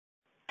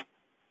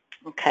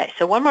Okay,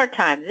 so one more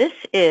time. This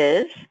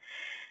is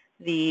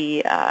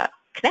the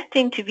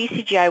Connecting to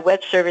VCGI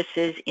Web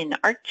Services in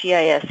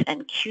ArcGIS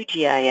and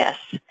QGIS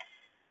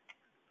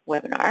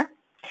webinar.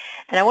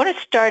 And I want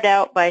to start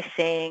out by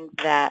saying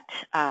that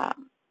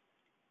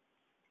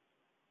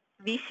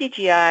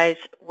VCGI's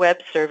web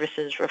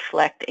services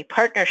reflect a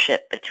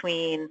partnership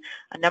between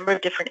a number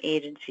of different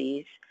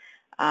agencies,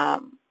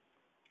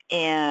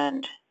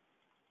 and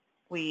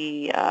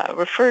we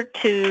refer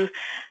to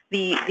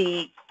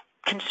the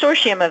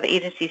consortium of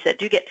agencies that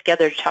do get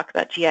together to talk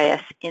about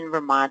GIS in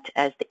Vermont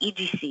as the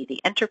EGC, the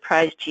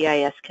Enterprise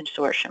GIS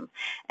Consortium.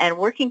 And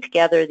working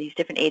together, these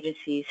different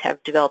agencies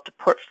have developed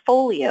a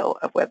portfolio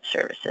of web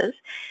services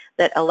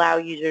that allow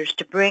users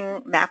to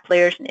bring map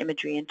layers and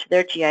imagery into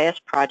their GIS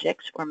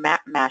projects or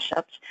map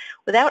mashups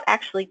without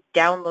actually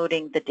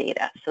downloading the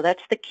data. So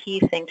that's the key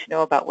thing to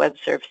know about web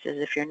services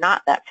if you're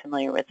not that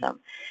familiar with them,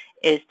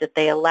 is that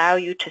they allow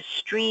you to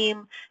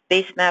stream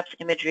base maps,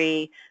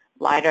 imagery,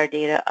 LiDAR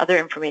data, other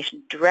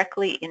information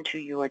directly into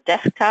your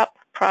desktop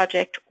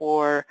project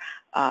or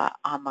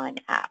online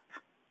app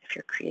if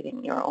you're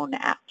creating your own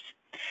apps.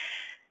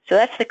 So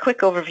that's the quick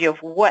overview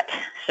of what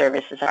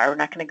services are. We're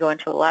not going to go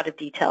into a lot of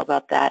detail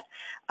about that.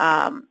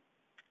 I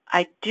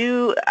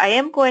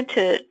am going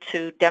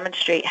to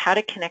demonstrate how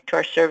to connect to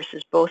our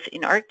services both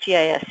in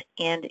ArcGIS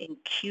and in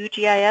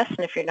QGIS. And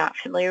if you're not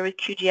familiar with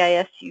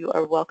QGIS, you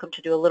are welcome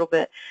to do a little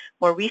bit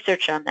more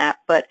research on that.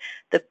 But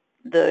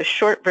the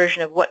short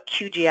version of what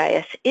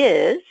QGIS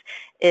is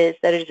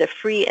that it is a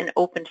free and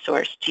open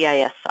source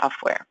GIS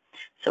software.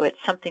 So it's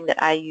something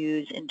that I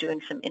use in doing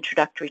some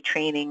introductory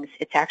trainings.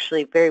 It's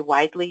actually very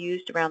widely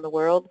used around the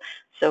world,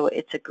 so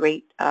it's a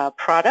great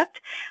product.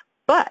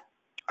 But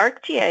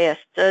ArcGIS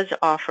does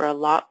offer a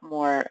lot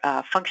more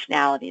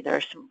functionality. There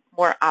are some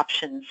more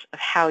options of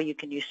how you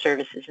can use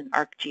services in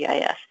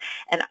ArcGIS.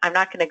 And I'm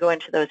not going to go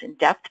into those in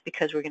depth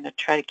because we're going to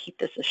try to keep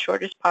this as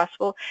short as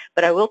possible,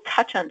 but I will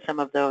touch on some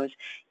of those.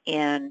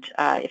 And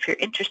if you're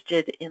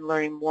interested in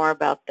learning more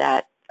about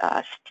that,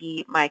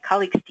 my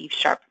colleague Steve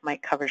Sharp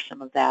might cover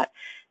some of that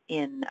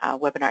in a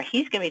webinar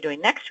he's going to be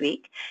doing next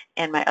week,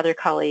 and my other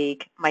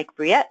colleague Mike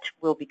Briette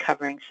will be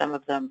covering some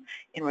of them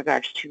in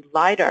regards to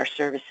LiDAR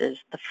services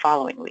the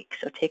following week.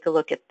 So take a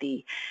look at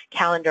the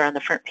calendar on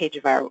the front page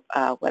of our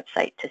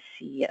website to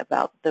see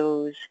about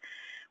those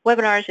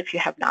webinars if you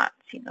have not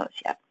seen those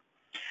yet.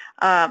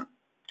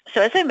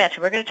 So as I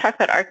mentioned, we're going to talk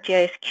about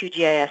ArcGIS,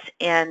 QGIS,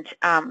 and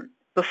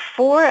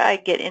before I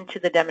get into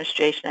the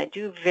demonstration, I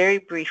do very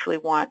briefly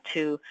want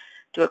to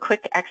do a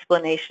quick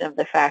explanation of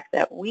the fact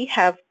that we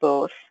have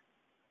both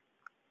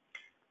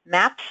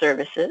map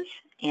services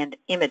and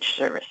image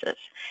services.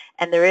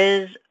 And there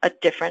is a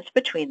difference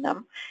between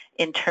them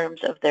in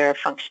terms of their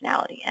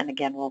functionality. And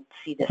again, we'll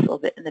see this a little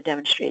bit in the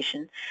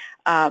demonstration.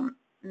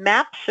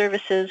 Map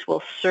services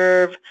will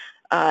serve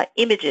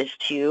images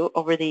to you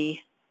over the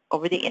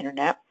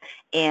internet,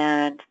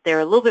 and they're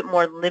a little bit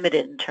more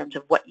limited in terms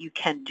of what you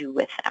can do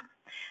with them.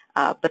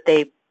 But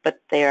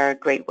they are a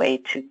great way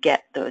to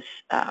get those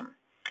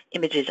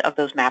images of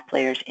those map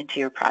layers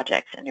into your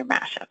projects and your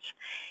mashups.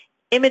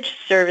 Image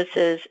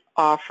services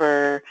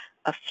offer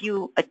a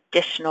few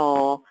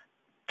additional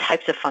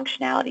types of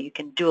functionality. You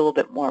can do a little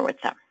bit more with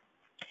them.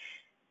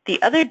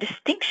 The other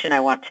distinction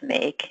I want to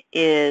make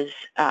is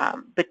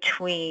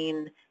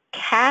between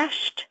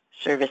cached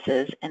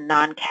services and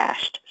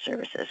non-cached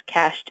services.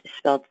 Cached is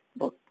spelled,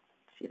 we'll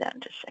see that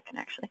in just a second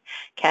actually.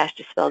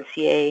 Cached is spelled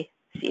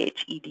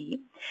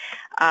C-A-C-H-E-D.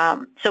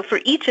 So for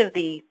each of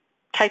the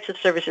types of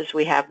services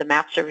we have, the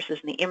map services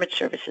and the image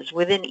services,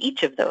 within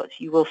each of those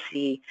you will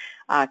see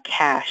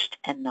cached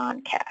and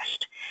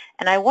non-cached.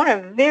 And I want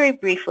to very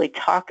briefly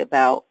talk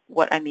about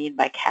what I mean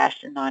by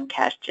cached and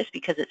non-cached, just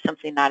because it's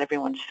something not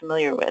everyone's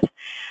familiar with.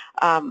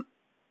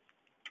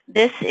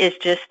 This is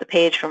just the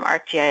page from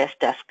ArcGIS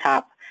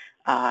Desktop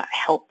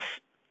helps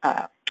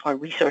or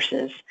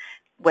resources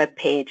web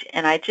page,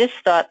 and I just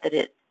thought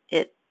that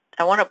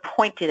I want to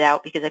point it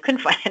out because I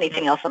couldn't find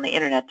anything else on the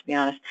internet, to be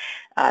honest,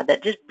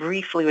 that just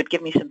briefly would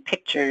give me some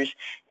pictures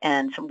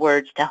and some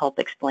words to help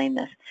explain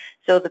this.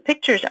 So the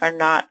pictures are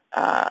not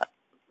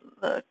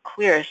the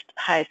clearest,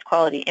 highest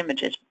quality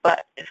images,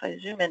 but if I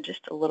zoom in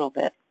just a little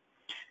bit,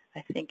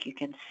 I think you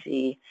can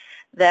see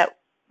that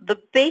the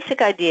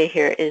basic idea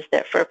here is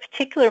that for a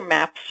particular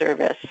map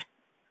service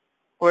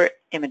or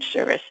image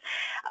service,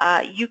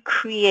 you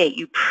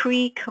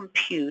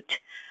pre-compute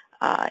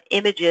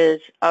images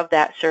of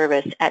that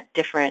service at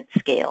different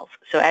scales.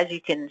 So as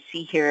you can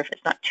see here, if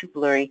it's not too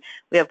blurry,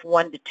 we have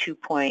 1 to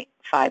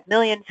 2.5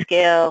 million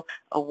scale,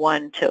 a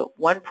 1 to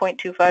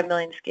 1.25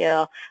 million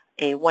scale,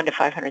 a 1 to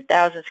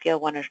 500,000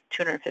 scale, 1 to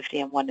 250,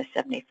 and 1 to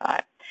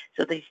 75.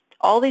 So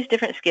all these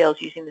different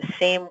scales using the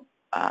same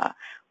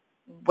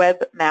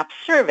web map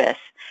service,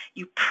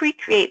 you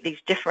pre-create these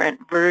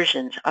different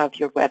versions of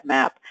your web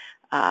map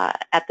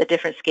at the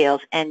different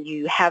scales, and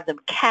you have them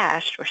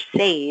cached or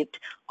saved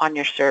on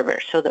your server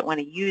so that when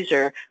a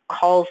user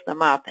calls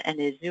them up and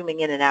is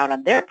zooming in and out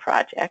on their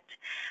project,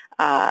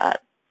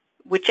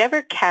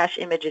 whichever cache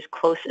image is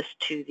closest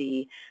to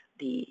the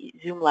the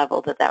zoom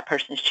level that that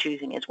person is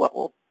choosing is what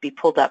will be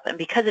pulled up. And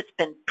because it's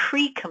been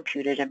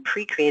pre-computed and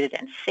pre-created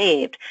and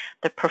saved,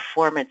 the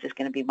performance is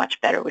going to be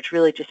much better, which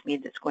really just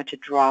means it's going to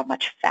draw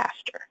much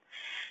faster.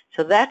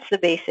 So that's the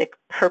basic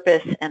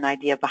purpose and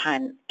idea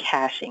behind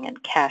caching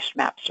and cached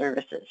map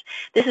services.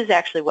 This is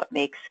actually what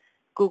makes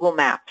Google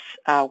Maps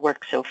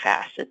work so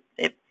fast.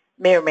 It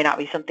may or may not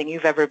be something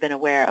you've ever been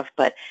aware of,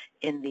 but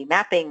in the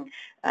mapping,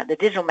 the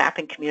digital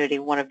mapping community,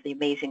 one of the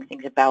amazing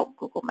things about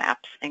Google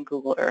Maps and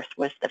Google Earth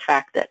was the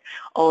fact that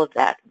all of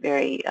that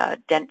very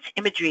dense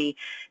imagery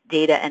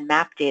data and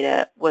map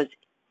data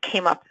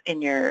came up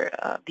in your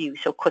view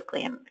so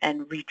quickly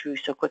and redrew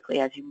so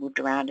quickly as you moved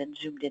around and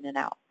zoomed in and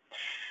out.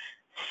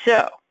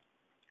 So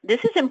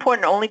this is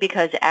important only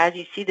because as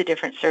you see the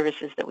different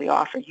services that we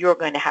offer, you're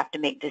going to have to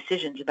make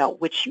decisions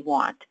about which you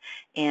want,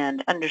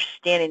 and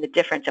understanding the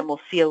difference, and we'll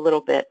see a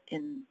little bit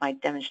in my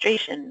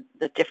demonstration,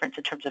 the difference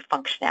in terms of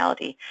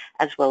functionality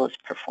as well as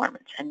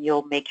performance, and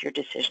you'll make your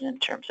decision in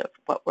terms of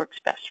what works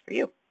best for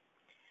you.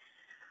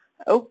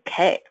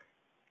 Okay,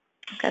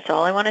 that's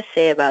all I want to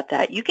say about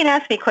that. You can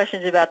ask me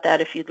questions about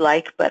that if you'd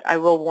like, but I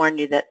will warn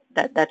you that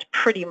that's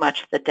pretty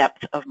much the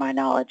depth of my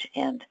knowledge,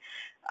 and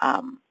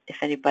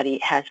if anybody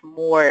has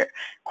more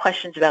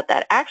questions about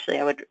that, actually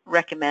I would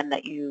recommend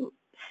that you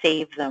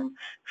save them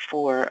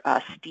for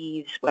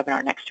Steve's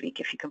webinar next week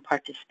if you can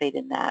participate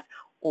in that,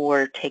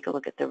 or take a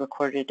look at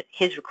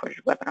his recorded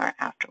webinar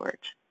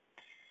afterwards.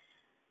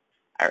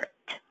 All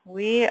right,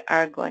 we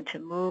are going to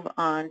move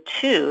on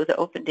to the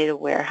Open Data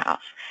Warehouse.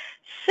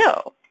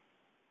 So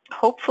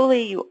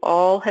hopefully you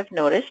all have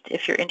noticed,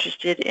 if you're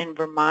interested in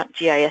Vermont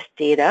GIS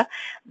data,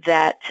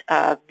 that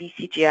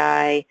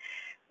VCGI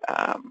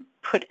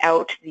put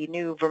out the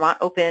new Vermont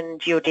Open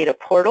Geodata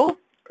portal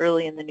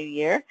early in the new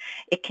year.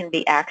 It can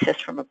be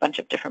accessed from a bunch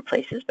of different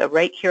places, but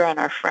right here on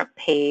our front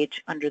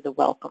page under the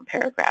welcome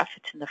paragraph,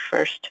 it's in the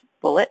first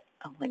bullet,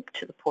 a link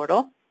to the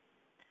portal.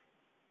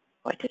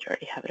 Oh, I did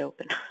already have it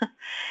open.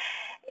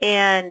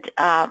 And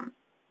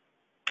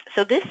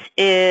so this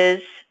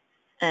is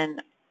an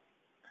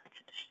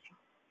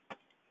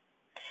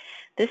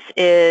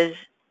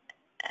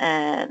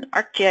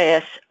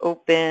ArcGIS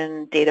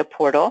open data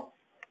portal.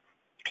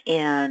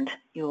 And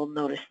you will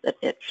notice that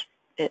it's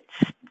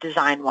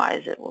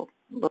design-wise, it will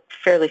look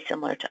fairly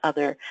similar to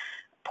other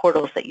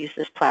portals that use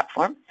this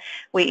platform.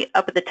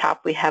 Up at the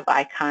top, we have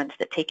icons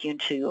that take you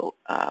into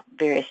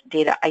various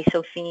data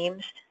ISO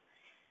themes.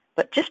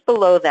 But just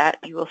below that,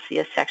 you will see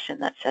a section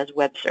that says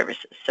Web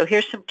Services. So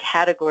here's some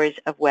categories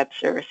of web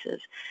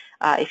services.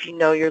 If you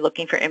know you're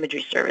looking for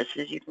imagery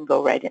services, you can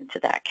go right into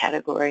that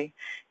category.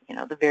 You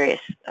know, the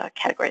various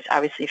categories.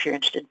 Obviously, if you're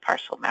interested in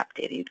parcel map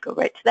data, you'd go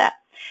right to that.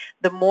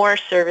 The more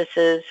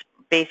services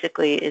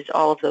basically is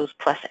all of those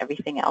plus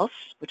everything else,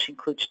 which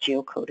includes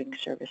geocoding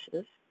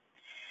services.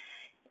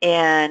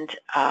 And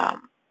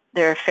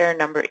there are a fair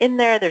number in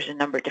there. There's a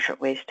number of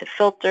different ways to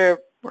filter.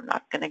 We're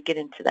not going to get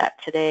into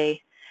that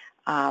today.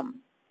 I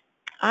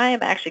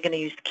am actually going to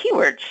use the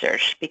keyword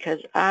search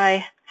because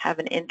I have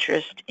an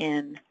interest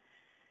in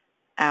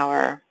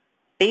our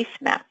base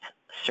map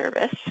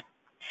service.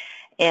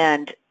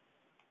 And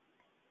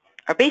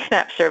our base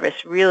map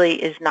service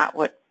really is not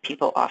what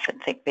people often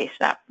think base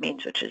map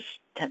means, which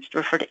tends to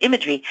refer to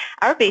imagery.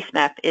 Our base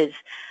map is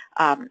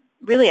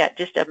really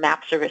just a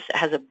map service that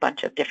has a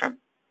bunch of different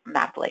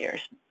map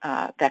layers,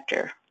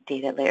 vector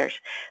data layers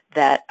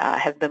that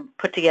have been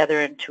put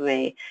together into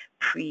a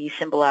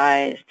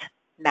pre-symbolized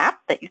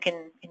map that you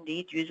can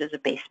indeed use as a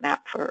base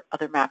map for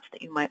other maps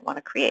that you might want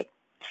to create.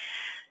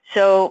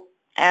 So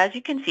as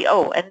you can see,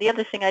 oh, and the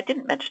other thing I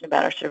didn't mention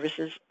about our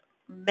services,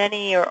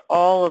 many or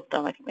all of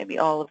them, I think maybe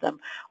all of them,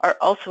 are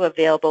also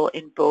available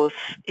in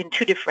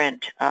two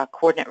different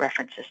coordinate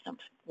reference systems,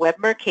 Web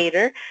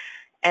Mercator,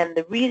 and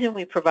the reason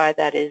we provide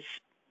that is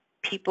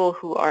people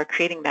who are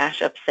creating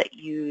mashups that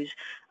use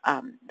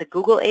the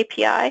Google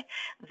API,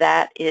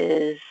 that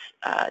is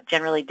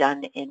generally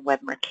done in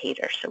Web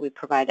Mercator. So we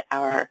provide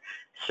our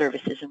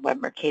services in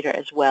Web Mercator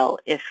as well,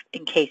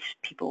 in case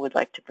people would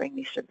like to bring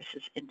these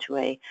services into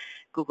a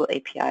Google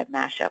API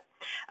mashup.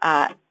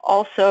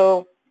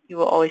 Also, you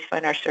will always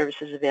find our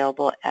services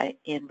available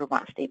in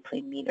Vermont State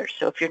Plane Meters.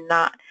 So if you're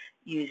not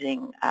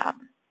using,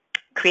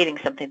 creating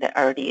something that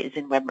already is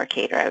in Web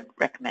Mercator, I would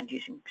recommend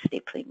using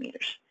State Plane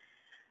Meters.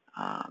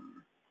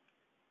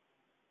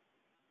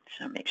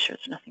 So make sure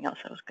there's nothing else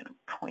I was going to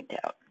point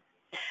out.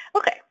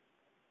 Okay,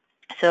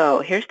 so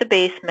here's the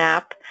base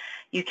map.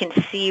 You can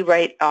see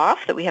right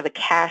off that we have a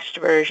cached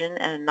version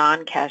and a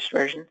non-cached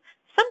version.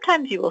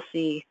 Sometimes you will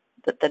see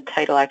that the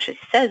title actually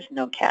says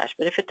no cache,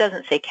 but if it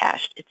doesn't say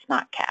cached, it's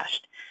not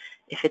cached.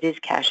 If it is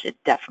cached, it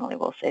definitely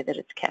will say that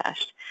it's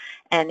cached.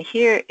 And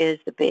here is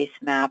the base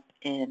map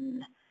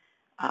in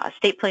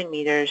State Plane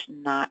Meters,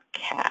 not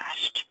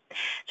cached.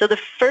 So the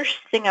first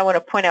thing I want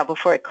to point out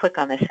before I click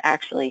on this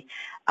actually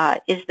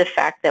is the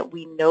fact that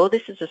we know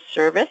this is a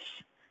service.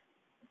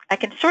 I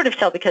can sort of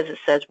tell because it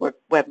says we're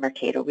Web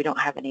Mercator. We don't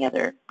have any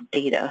other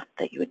data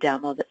that you would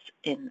download that's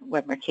in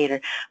Web Mercator.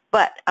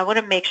 But I want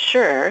to make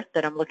sure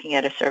that I'm looking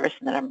at a service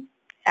and that I'm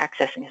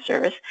accessing a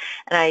service,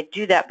 and I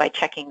do that by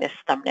checking this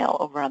thumbnail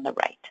over on the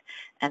right,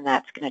 and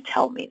that's going to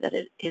tell me that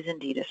it is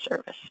indeed a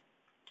service.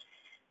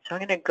 So I'm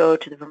going to go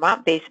to the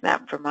Vermont base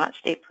map, Vermont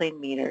State Plane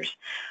Meters.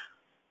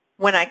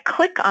 When I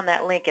click on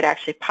that link, it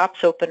actually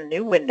pops open a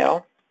new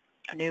window,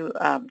 a new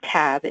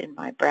tab in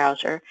my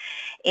browser,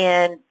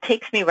 and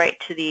takes me right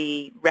to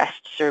the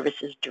REST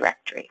services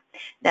directory.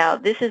 Now,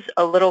 this is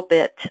a little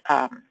bit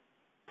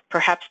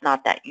perhaps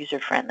not that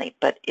user-friendly,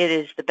 but it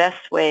is the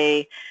best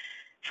way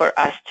for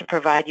us to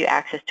provide you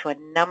access to a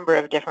number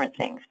of different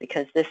things,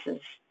 because this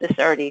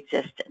already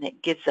exists and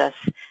it gives us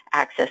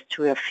access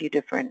to a few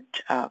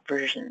different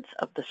versions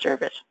of the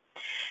service.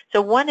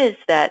 So one is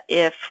that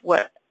if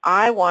what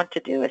I want to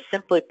do is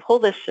simply pull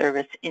this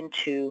service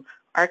into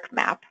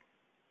ArcMap,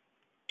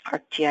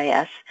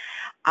 ArcGIS,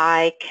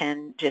 I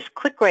can just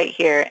click right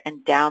here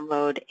and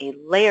download a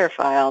layer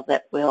file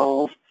that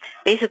will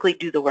basically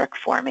do the work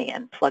for me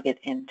and plug it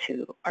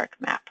into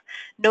ArcMap.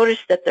 Notice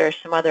that there are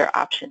some other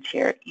options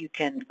here. You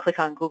can click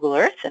on Google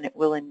Earth and it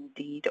will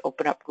indeed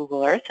open up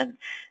Google Earth and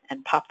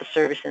pop the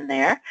service in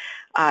there.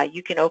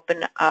 You can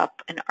open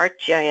up an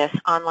ArcGIS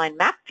online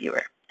map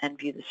viewer and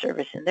view the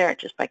service in there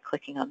just by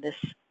clicking on this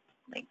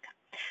link.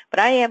 But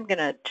I am going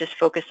to just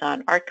focus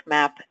on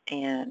ArcMap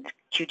and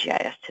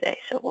QGIS today.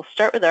 So we'll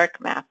start with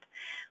ArcMap.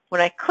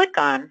 When I click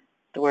on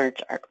the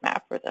words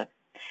ArcMap or the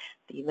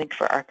link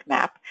for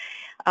ArcMap,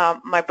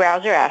 my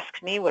browser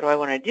asks me, what do I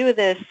want to do with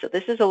this? So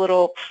this is a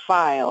little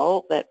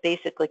file that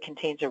basically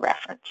contains a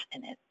reference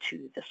in it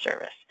to the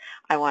service.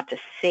 I want to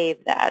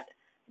save that.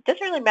 It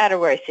doesn't really matter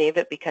where I save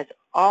it because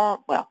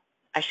well,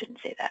 I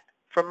shouldn't say that.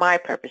 For my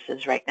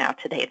purposes right now,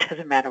 today, it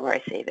doesn't matter where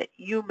I save it.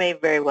 You may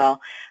very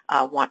well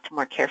want to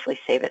more carefully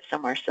save it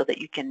somewhere so that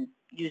you can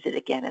use it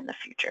again in the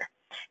future.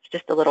 It's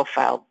just a little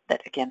file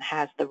that, again,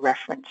 has the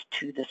reference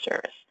to the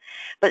service.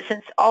 But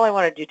since all I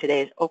want to do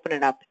today is open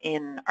it up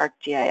in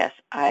ArcGIS,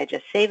 I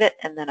just save it,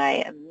 and then I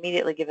am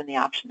immediately given the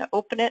option to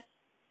open it.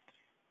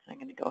 I'm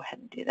going to go ahead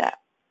and do that.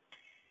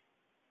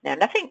 Now,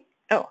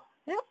 oh,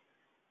 yeah,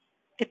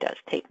 it does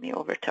take me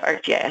over to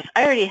ArcGIS.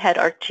 I already had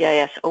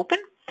ArcGIS open.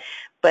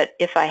 But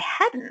if I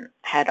hadn't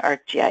had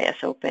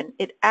ArcGIS open,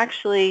 it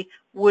actually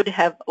would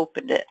have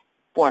opened it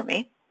for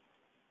me.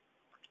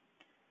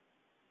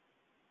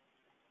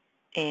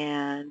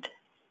 And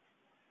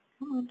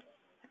there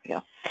we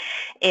go.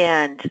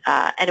 And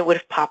it would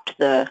have popped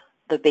the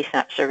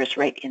basemap service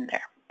right in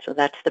there. So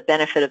that's the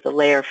benefit of the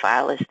layer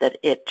file, is that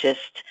it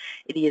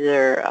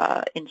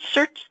either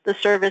inserts the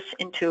service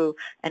into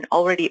an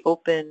already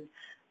open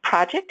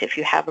project, if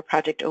you have a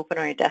project open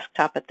on your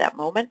desktop at that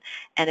moment,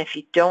 and if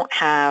you don't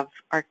have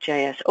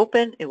ArcGIS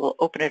open, it will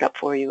open it up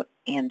for you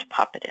and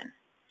pop it in.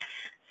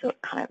 So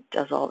it kind of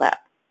does all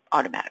that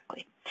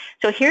automatically.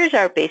 So here's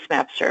our base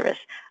map service.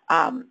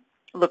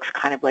 Looks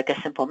kind of like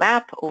a simple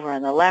map. Over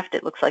on the left,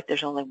 it looks like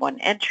there's only one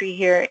entry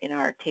here in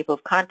our table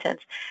of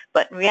contents,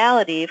 but in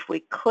reality, if we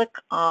click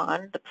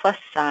on the plus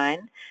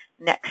sign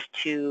next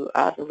to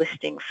the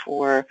listing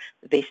for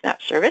the base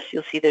map service,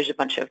 you'll see there's a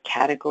bunch of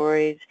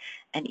categories,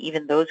 and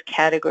even those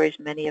categories,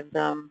 many of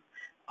them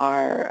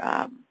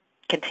are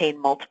contain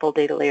multiple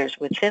data layers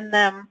within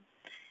them,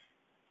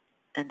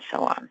 and so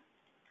on.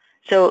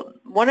 So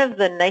one of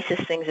the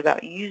nicest things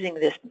about using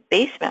this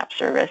base map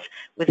service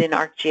within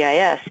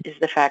ArcGIS is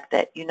the fact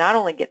that you not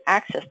only get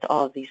access to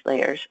all of these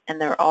layers, and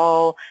they're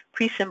all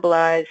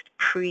pre-symbolized,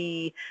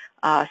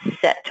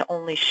 set to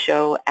only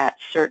show at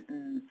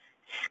certain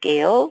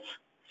scales.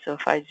 So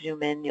if I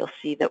zoom in, you'll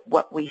see that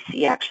what we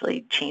see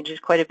actually changes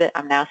quite a bit.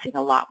 I'm now seeing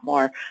a lot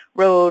more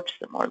roads,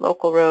 the more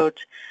local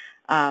roads.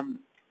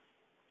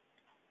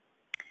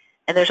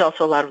 And there's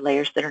also a lot of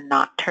layers that are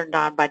not turned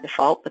on by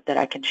default, but that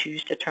I can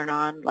choose to turn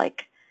on,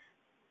 like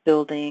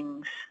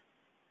buildings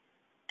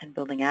and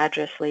building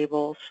address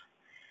labels,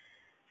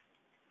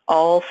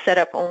 all set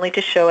up only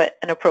to show at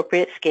an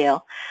appropriate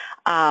scale.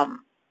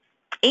 And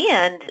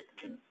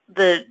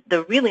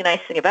the really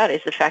nice thing about it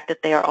is the fact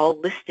that they are all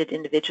listed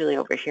individually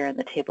over here in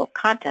the table of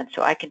contents,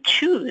 so I can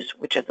choose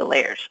which of the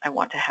layers I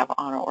want to have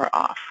on or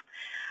off.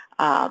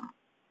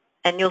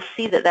 And you'll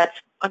see that that's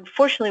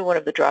unfortunately one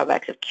of the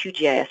drawbacks of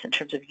QGIS in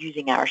terms of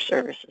using our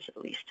services, at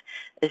least,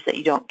 is that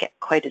you don't get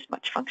quite as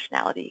much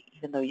functionality,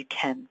 even though you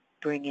can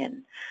bring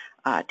in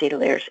data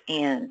layers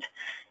and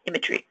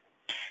imagery.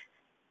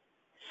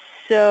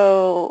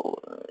 So,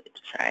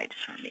 sorry, I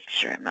just want to make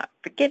sure I'm not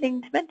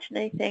forgetting to mention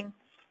anything.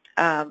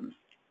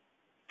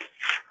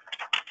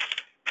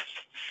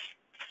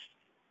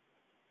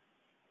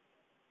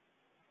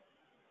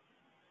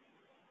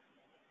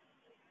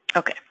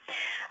 Okay.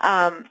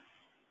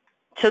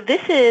 So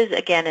this is,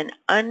 again, an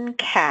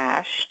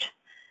uncached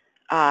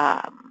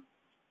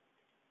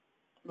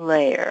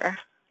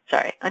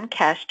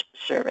uncached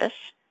service.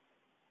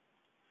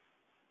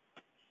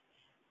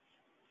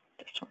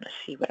 Just want to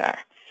see what our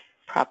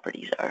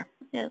properties are.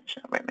 Yeah, that's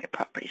not where my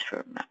properties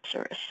for map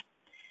service.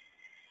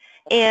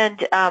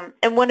 And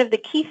one of the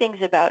key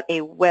things about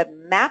a web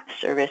map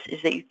service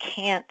is that you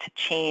can't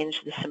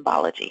change the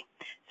symbology.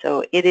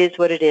 So it is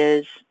what it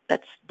is.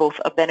 that's both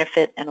a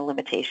benefit and a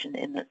limitation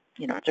in that,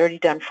 you know, it's already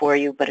done for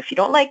you, but if you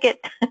don't like it,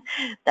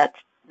 that's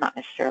not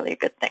necessarily a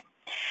good thing.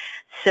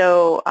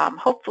 So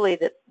hopefully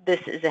that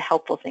this is a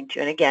helpful thing too.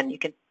 And again, you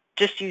can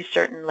just use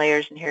certain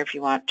layers in here if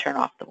you want, turn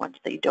off the ones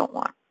that you don't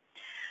want.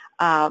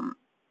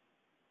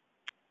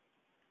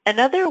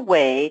 Another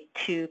way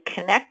to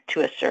connect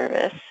to a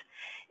service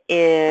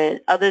is,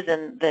 other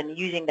than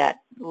using that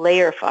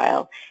layer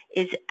file,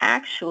 is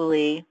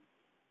actually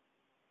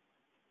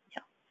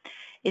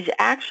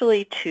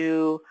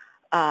to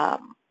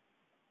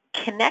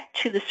connect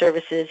to the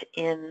services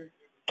in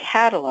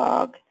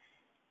Catalog.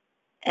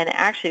 And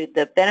actually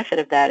the benefit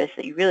of that is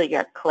that you really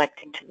are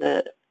collecting to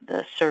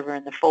the server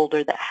in the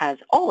folder that has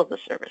all of the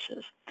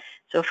services.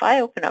 So if I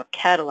open up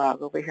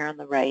Catalog over here on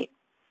the right,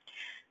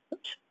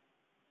 oops,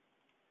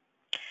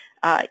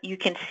 you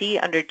can see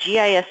under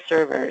GIS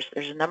servers,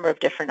 there's a number of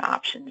different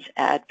options,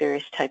 add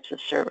various types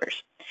of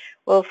servers.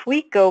 Well, if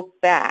we go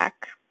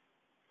back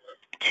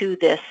to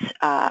this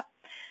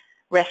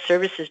REST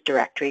services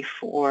directory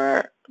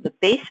for the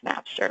base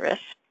map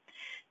service,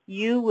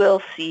 you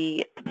will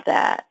see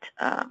that,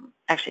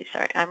 actually,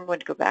 sorry, I'm going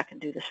to go back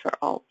and do this for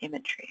all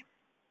imagery.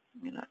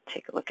 I'm going to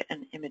take a look at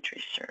an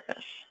imagery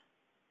service.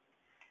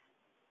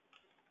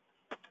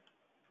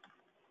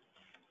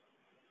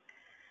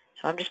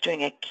 So I'm just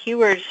doing a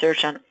keyword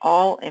search on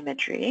all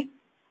imagery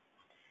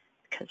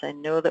because I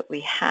know that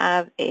we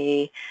have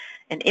an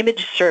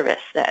image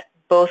service that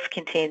both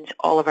contains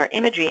all of our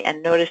imagery,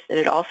 and notice that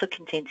it also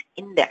contains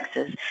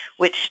indexes,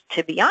 which,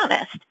 to be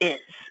honest,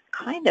 is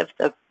kind of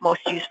the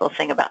most useful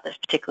thing about this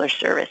particular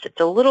service. It's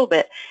a little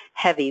bit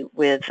heavy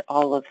with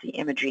all of the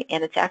imagery,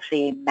 and it's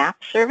actually a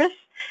map service.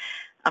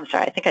 I'm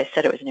sorry, I think I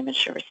said it was an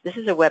image service. This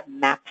is a web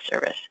map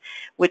service,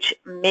 which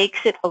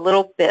makes it a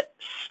little bit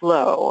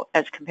slow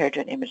as compared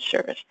to an image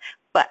service.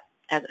 But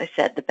as I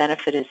said, the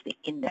benefit is the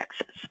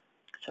indexes.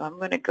 So I'm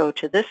going to go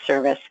to this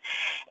service,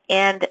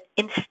 and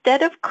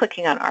instead of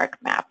clicking on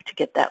ArcMap to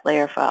get that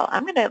layer file,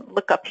 I'm going to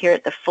look up here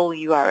at the full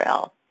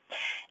URL.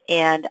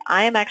 And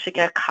I am actually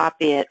going to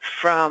copy it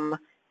from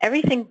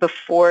everything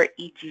before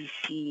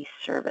EGC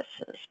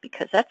services,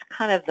 because that's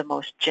kind of the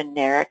most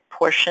generic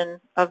portion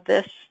of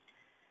this.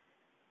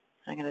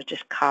 I'm going to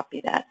just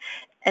copy that.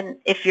 And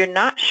if you're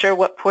not sure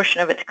what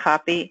portion of it to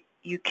copy,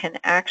 you can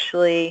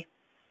actually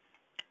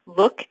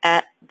look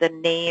at the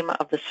name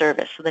of the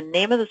service. So the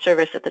name of the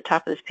service at the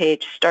top of this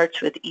page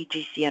starts with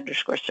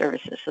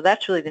EGC_services. So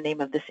that's really the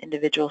name of this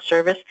individual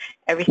service.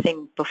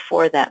 Everything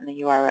before that in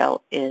the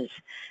URL is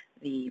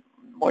the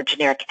more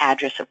generic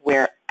address of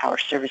where our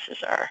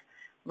services are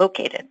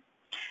located.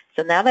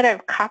 So now that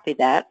I've copied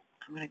that,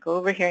 I'm going to go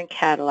over here in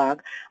Catalog.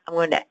 I'm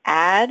going to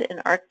add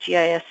an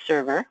ArcGIS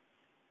server.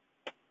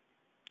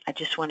 I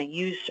just want to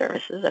use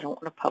services. I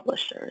don't want to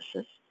publish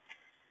services.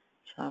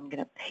 So I'm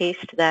going to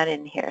paste that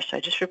in here. So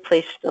I just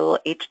replaced the little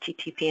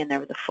HTTP in there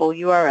with the full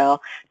URL.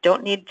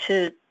 Don't need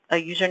a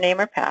username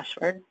or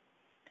password.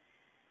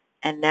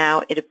 And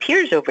now it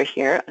appears over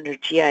here under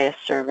GIS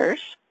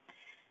servers.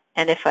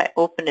 And if I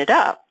open it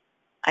up,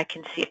 I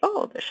can see,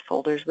 oh, there's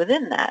folders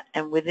within that.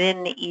 And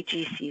within the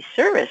EGC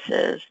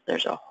services,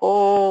 there's a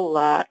whole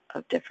lot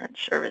of different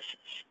services.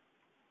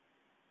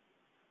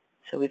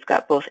 So we've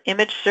got both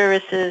image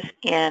services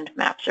and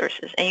map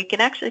services. And you can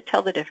actually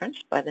tell the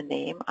difference by the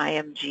name,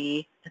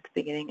 IMG at the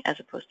beginning as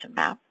opposed to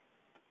map.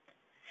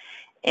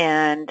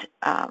 And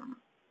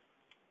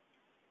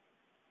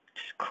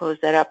just close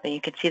that up, and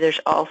you can see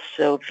there's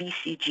also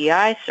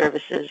VCGI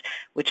services,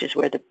 which is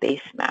where the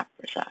base map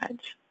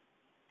resides,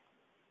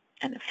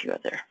 and a few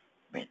other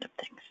random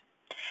things.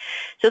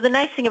 So the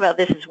nice thing about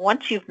this is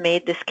once you've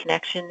made this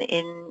connection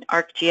in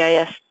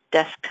ArcGIS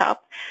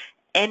Desktop,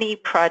 any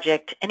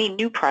project, any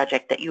new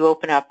project that you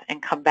open up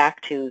and come back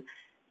to,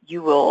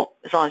 you will,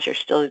 as long as you're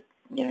still,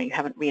 you know, you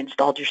haven't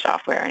reinstalled your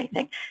software or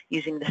anything,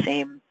 using the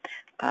same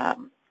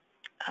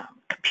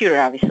computer,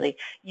 obviously,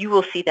 you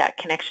will see that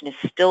connection is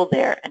still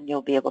there, and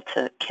you'll be able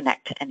to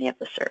connect to any of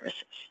the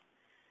services.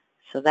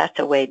 So that's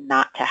a way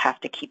not to have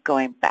to keep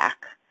going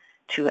back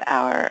to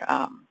our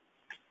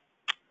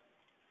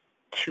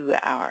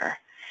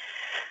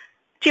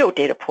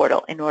GeoData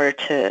portal in order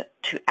to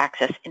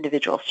access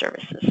individual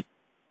services.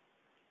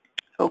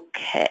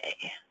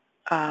 Okay,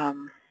 I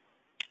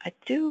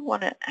do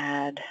want to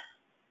add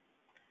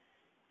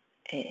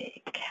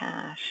a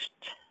cached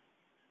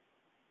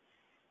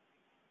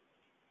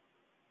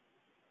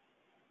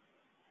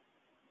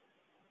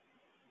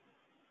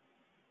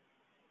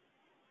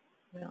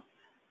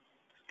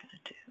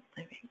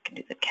maybe we can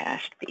do the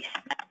cached base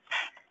map.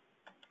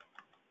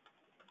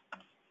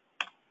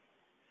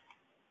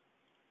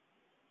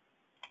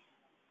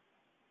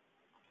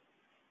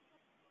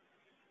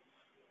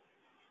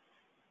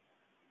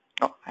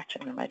 Oh,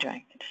 actually, what am I doing?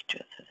 I can just do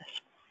it through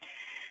this.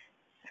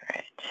 All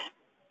right.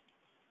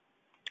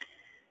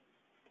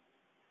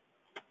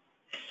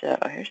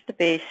 So here's the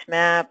base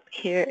map.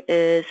 Here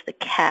is the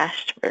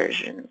cached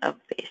version of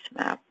base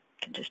map.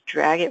 I can just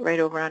drag it right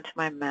over onto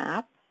my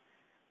map.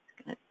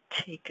 It's going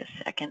to take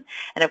a second.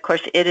 And of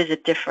course, it is a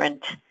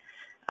different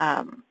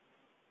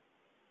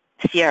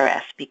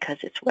CRS because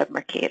it's Web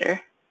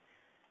Mercator.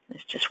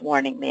 It's just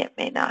warning me it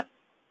may not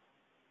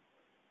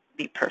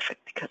be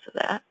perfect because of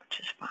that, which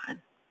is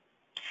fine.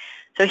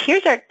 So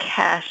here's our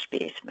cache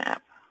space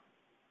map.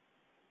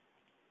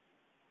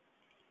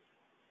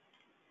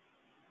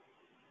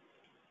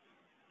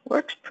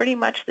 Works pretty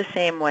much the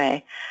same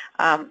way.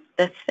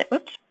 The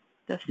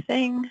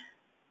thing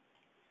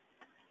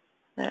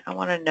that I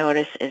want to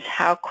notice is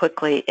how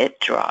quickly it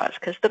draws.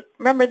 Because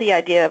remember, the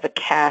idea of a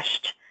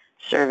cached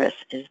service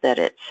is that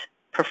its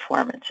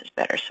performance is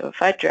better. So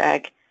if I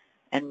drag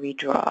and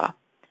redraw,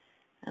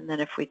 and then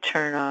if we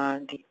turn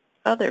on the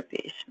other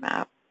base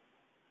map,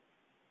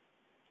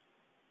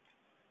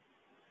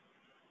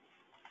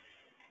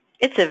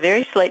 it's a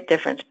very slight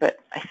difference, but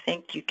I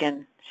think you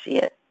can see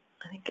it.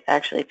 I think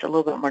actually it's a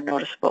little bit more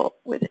noticeable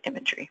with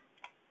imagery.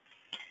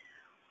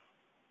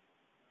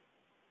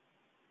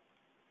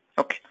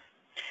 Okay.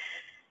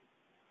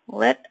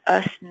 Let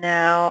us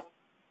now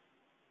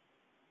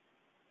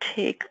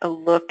take a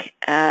look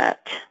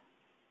at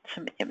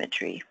some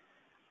imagery.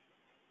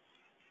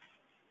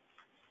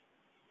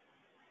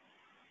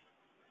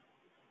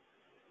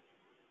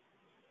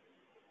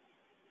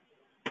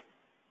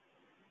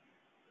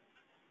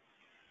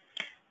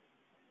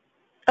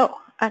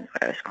 Oh, I know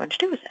what I was going to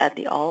do was add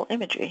the all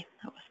imagery.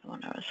 That was the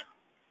one I was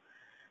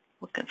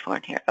looking for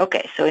in here.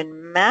 Okay, so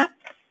in map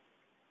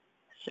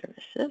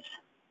services,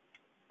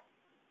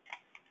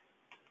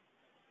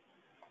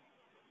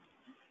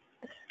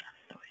 this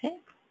is the way.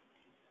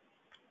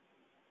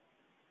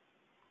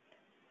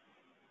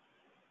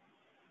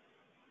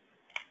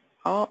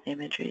 All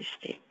imagery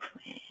state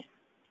plane.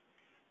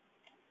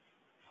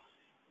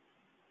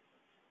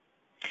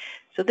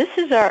 So this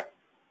is our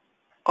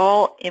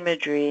all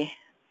imagery.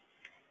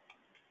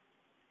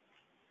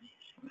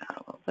 Zoom out a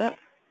little bit.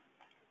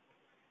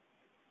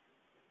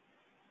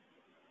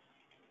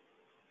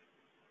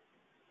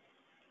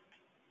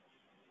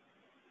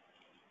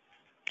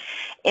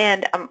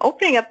 And I'm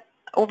opening up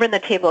over in the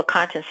table of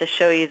contents to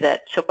show you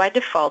that, so by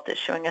default it's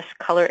showing us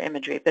color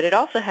imagery, but it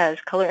also has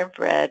color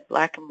infrared,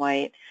 black and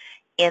white,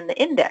 and the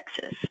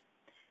indexes.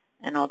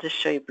 And I'll just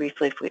show you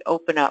briefly. If we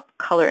open up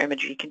color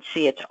imagery, you can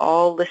see it's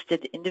all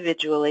listed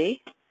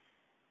individually.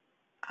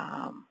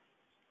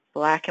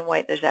 Black and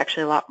white, there's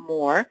actually a lot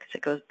more because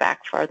it goes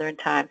back farther in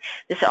time.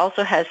 This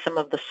also has some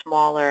of the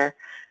smaller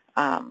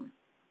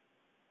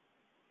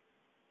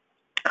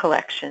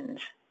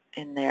collections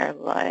in there,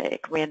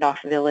 like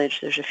Randolph Village.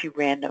 There's a few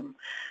random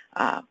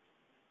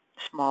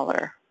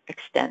smaller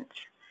extents.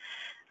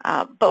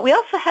 But we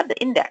also have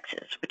the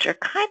indexes, which are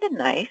kind of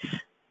nice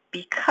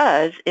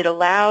because it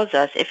allows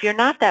us, if you're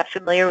not that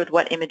familiar with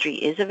what imagery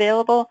is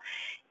available,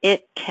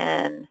 it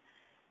can,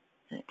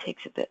 and it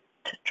takes a bit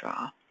to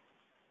draw,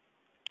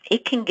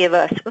 it can give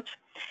us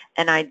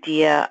an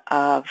idea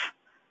of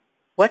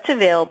what's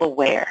available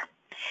where.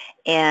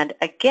 And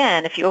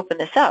again, if you open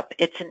this up,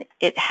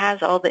 it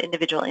has all the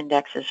individual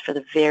indexes for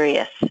the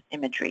various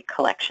imagery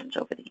collections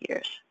over the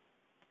years.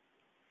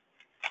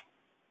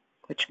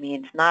 Which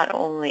means not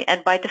only,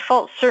 and by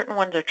default, certain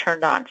ones are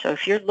turned on. So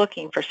if you're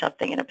looking for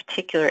something in a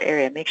particular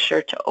area, make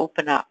sure to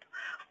open up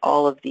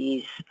all of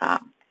these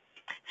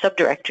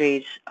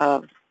subdirectories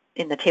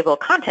in the table of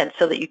contents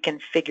so that you can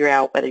figure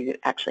out whether you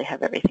actually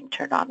have everything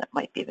turned on that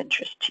might be of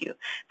interest to you.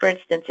 For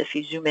instance, if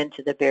you zoom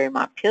into the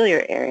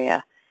Barry-Montpelier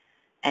area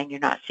and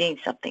you're not seeing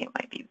something, it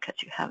might be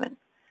because you haven't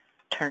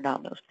turned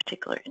on those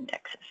particular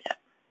indexes yet.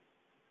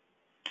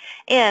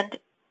 And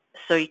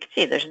so you can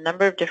see there's a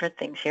number of different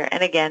things here.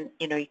 And again,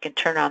 you can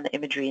turn on the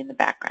imagery in the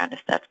background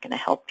if that's going to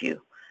help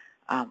you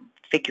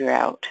figure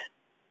out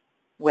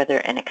whether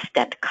an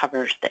extent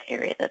covers the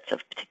area that's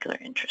of particular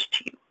interest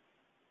to you.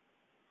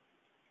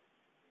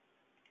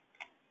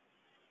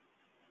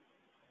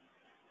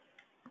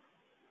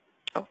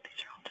 Oh,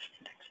 these are all just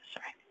indexes,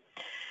 sorry.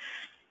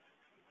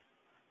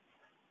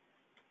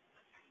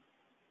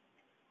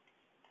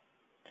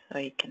 So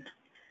you can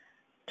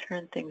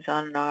turn things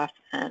on and off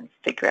and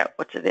figure out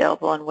what's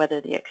available and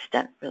whether the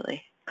extent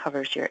really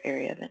covers your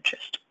area of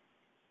interest.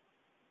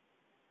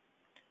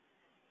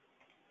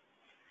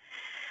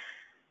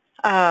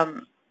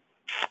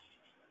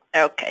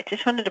 Okay,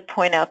 just wanted to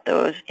point out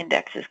those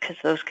indexes because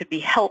those could be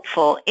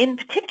helpful. In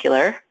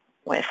particular,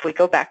 if we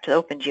go back to the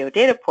Open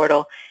Geodata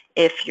portal,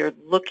 if you're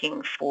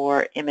looking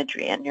for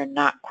imagery and you're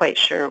not quite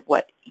sure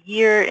what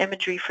year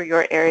imagery for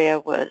your area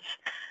was,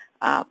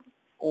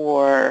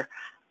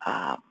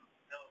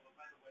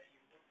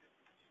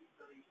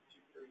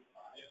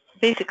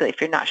 basically, if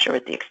you're not sure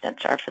what the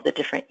extents are for the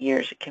different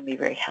years, it can be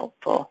very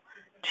helpful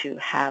to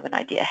have an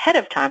idea ahead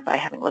of time by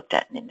having looked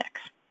at an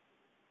index.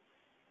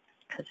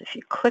 Because if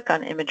you click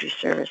on imagery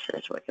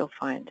services, what you'll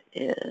find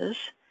is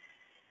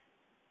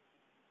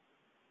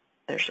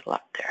there's a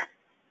lot there.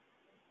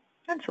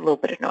 It's a little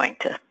bit annoying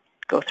to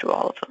go through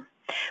all of them.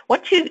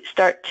 Once you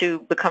start to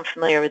become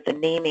familiar with the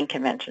naming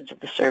conventions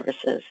of the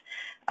services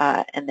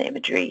and the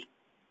imagery,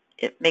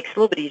 it makes it a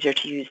little bit easier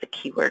to use the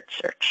keyword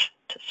search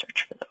to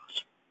search for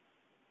those.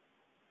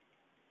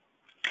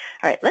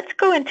 All right, let's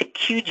go into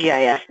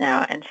QGIS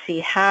now and see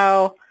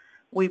how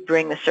we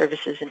bring the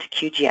services into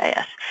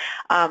QGIS.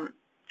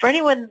 For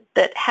anyone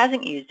that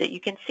hasn't used it, you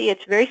can see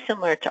it's very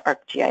similar to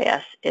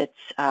ArcGIS. It's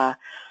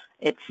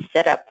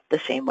set up the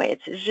same way.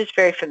 It's just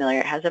very familiar.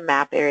 It has a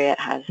map area.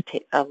 It has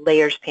a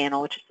layers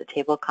panel, which is the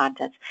table of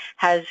contents.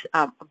 Has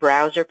a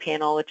browser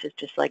panel, which is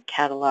just like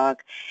catalog.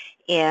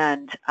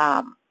 And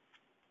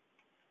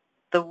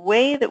the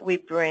way that we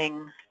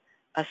bring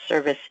a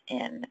service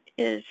in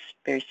is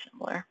very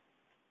similar.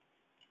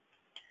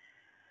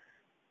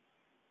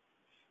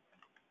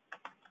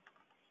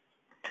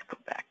 Let's go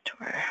back to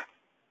our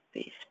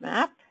base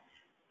map.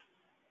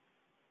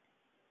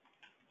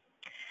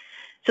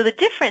 So the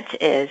difference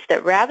is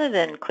that rather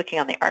than clicking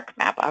on the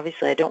ArcMap,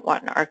 obviously I don't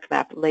want an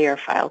ArcMap layer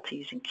file to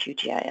use in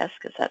QGIS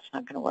because that's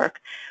not going to work.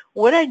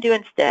 What I do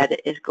instead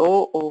is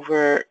go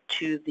over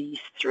to these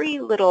three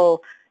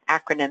little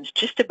acronyms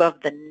just above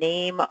the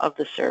name of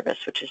the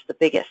service, which is the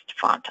biggest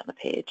font on the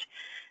page.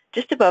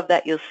 Just above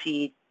that you'll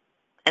see,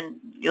 and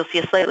you'll see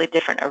a slightly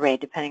different array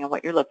depending on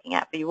what you're looking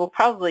at, but you will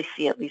probably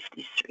see at least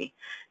these three: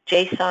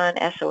 JSON,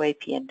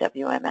 SOAP, and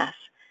WMS.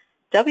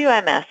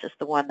 WMS is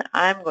the one that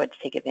I'm going to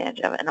take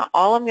advantage of, and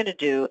all I'm going to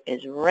do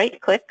is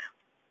right-click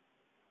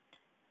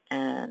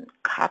and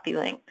copy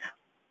link.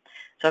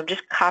 So I'm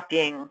just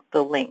copying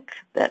the link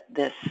that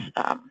this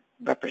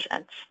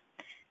represents.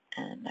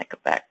 And I go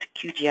back to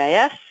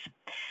QGIS.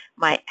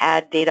 My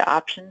add data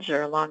options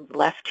are along the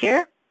left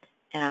here,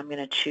 and I'm going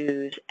to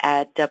choose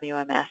add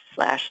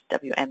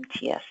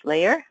WMS/WMTS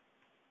layer.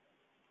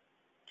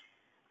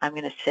 I'm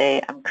going to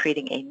say I'm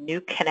creating a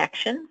new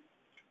connection.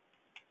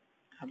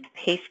 I'm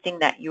pasting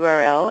that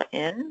URL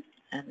in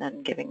and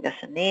then giving this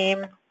a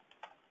name.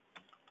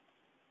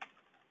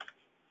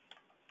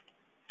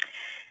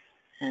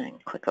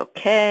 And click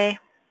OK.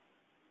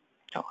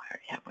 Oh, I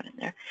already have one in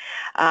there.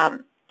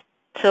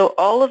 So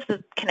all of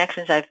the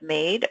connections I've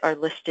made are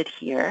listed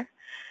here.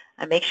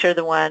 I make sure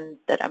the one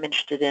that I'm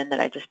interested in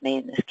that I just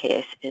made in this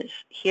case is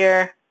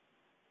here,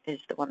 is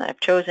the one that I've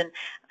chosen.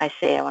 I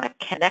say I want to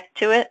connect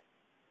to it.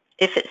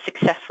 If it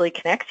successfully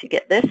connects, you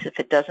get this. If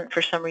it doesn't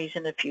for some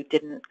reason, if you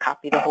didn't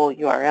copy the whole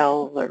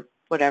URL or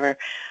whatever,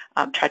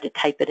 tried to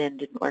type it in,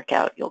 didn't work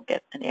out, you'll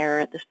get an error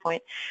at this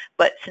point.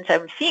 But since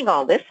I'm seeing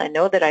all this, I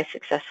know that I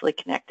successfully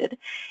connected.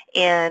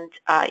 And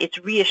it's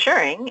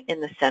reassuring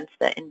in the sense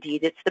that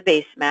indeed it's the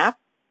base map.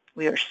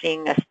 We are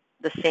seeing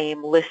the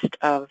same list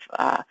of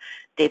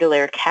data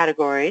layer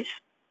categories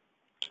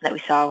that we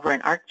saw over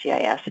in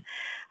ArcGIS.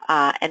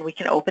 And we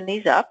can open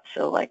these up.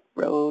 So like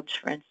roads,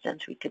 for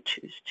instance, we could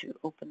choose to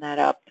open that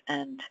up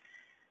and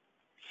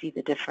see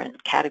the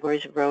different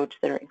categories of roads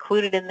that are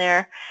included in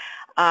there.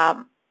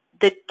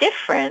 The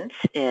difference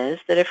is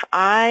that if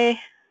I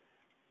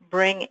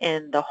bring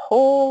in the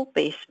whole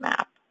base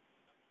map,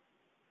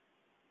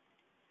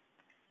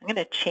 I'm going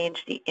to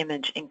change the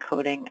image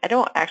encoding. I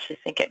don't actually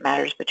think it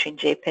matters between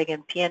JPEG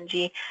and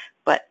PNG,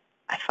 but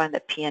I find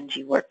that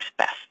PNG works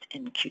best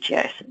in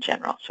QGIS in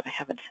general, so I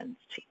have a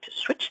tendency to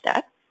switch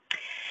that.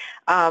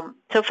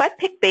 So if I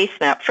pick base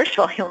map, first of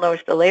all, you'll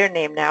notice the layer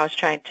name now is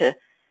trying to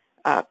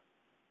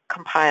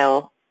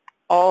compile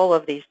all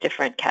of these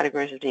different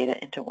categories of data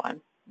into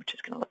one, which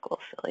is going to look a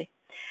little silly.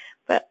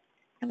 But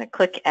I'm going to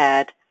click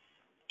add,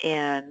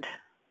 and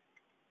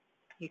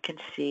you can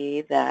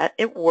see that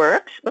it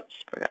works. Whoops,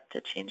 forgot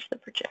to change the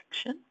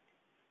projection.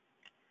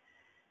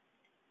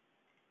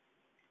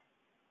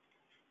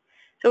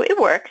 So it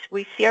works.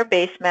 We see our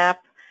base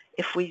map.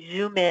 If we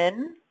zoom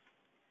in,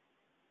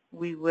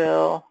 we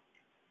will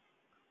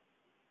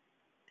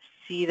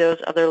see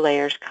those other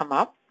layers come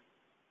up.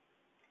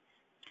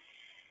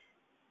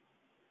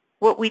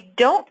 What we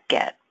don't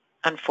get,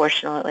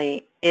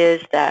 unfortunately,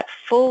 is that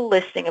full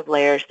listing of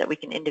layers that we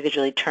can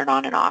individually turn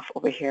on and off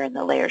over here in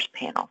the layers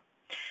panel.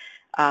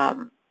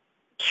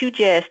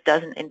 QGIS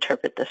doesn't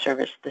interpret the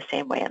service the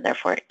same way, and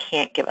therefore it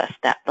can't give us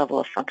that level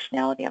of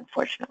functionality,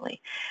 unfortunately.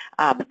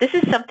 But this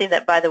is something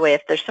that, by the way,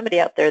 if there's somebody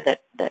out there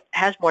that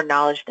has more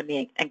knowledge than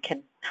me and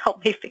can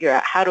help me figure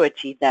out how to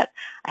achieve that,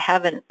 I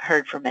haven't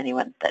heard from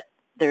anyone that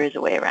there is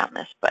a way around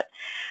this. But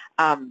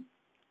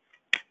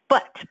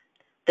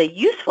the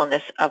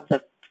usefulness of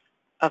the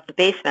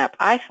base map,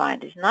 I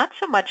find, is not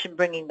so much in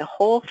bringing the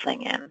whole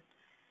thing in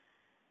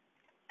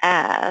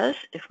as,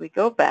 if we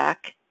go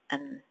back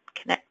and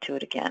connect to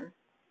it again,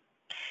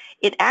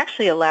 it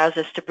actually allows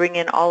us to bring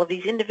in all of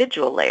these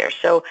individual layers.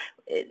 So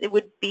it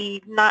would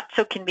be not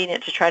so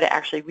convenient to try to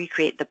actually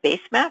recreate the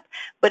base map,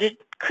 but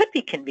it could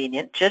be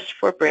convenient just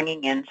for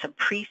bringing in some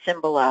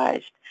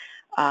pre-symbolized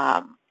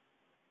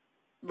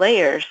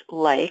layers,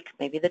 like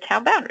maybe the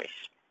town boundaries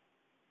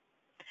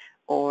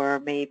or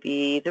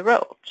maybe the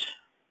roads.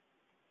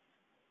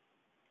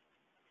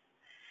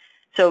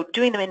 So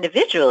doing them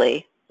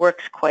individually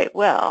works quite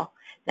well.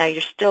 Now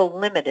you're still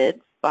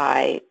limited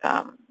by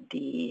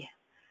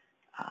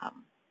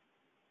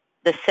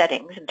the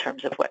settings in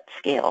terms of what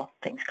scale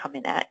things come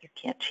in at. You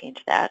can't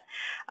change that.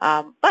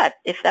 But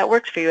if that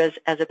works for you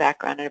as a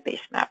background in a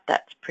base map,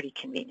 that's pretty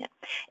convenient.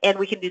 And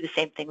we can do the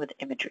same thing with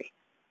imagery.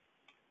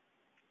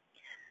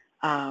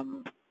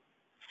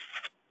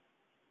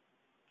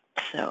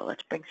 So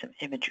let's bring some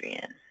imagery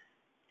in.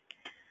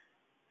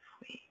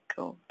 We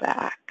go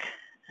back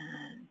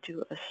and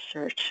do a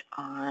search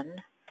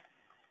on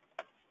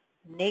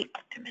NAPE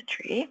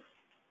imagery.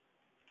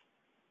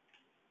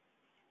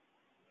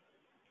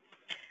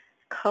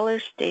 Color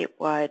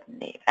statewide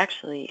NAPE.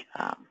 Actually,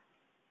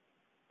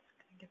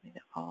 give me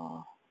the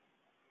all.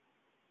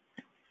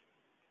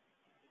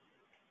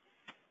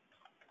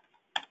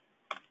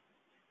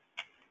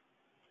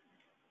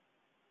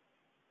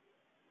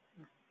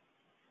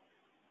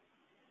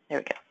 There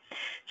we go.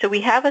 So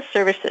we have a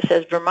service that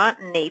says Vermont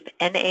NAPE,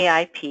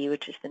 NAIP,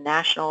 which is the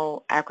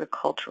National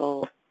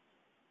Agricultural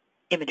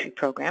Imagery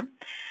Program.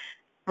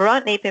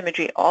 Vermont NAPE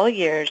imagery all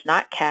years,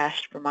 not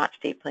cached, Vermont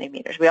state plane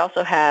meters. We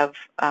also have,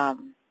 I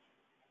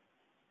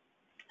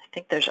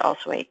think there's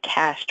also a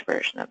cached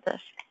version of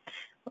this.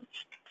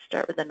 Let's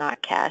start with the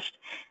not cached.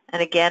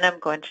 And again, I'm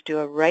going to do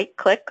a right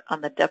click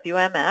on the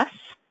WMS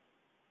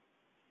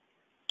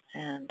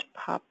and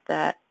pop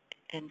that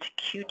into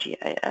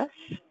QGIS.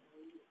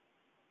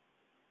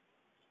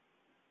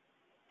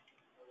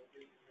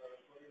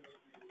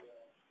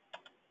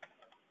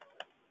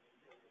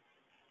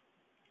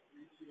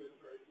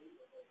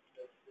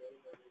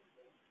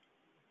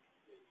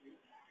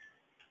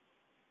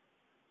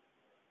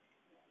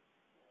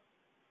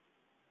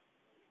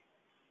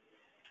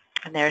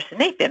 And there's the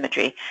NAPE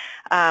imagery.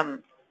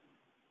 Now,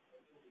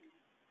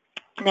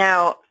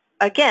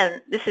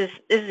 again, this is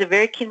a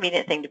very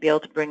convenient thing to be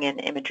able to bring in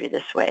imagery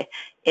this way.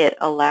 It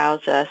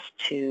allows us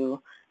to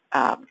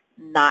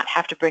not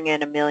have to bring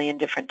in a million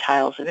different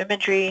tiles of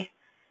imagery.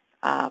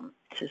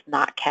 This is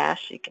not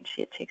cached. You can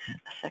see it takes a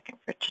second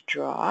for it to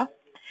draw.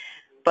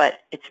 But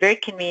it's very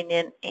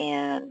convenient,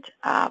 and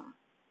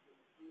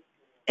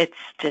it's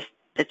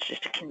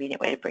just a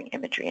convenient way to bring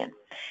imagery in.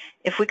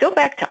 If we go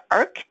back to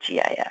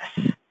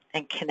ArcGIS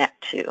and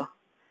connect to,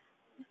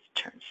 let's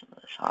turn some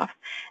of this off,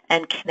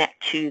 and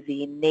connect to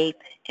the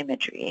NAPE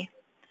imagery.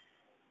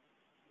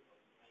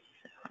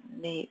 So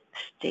NAPE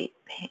state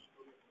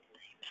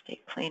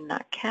plane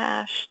not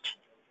cached.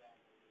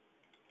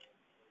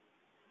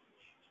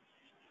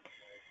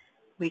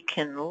 We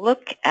can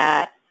look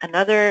at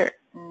another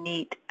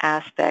neat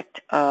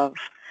aspect of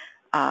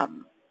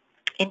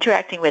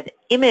interacting with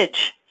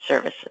image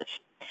services.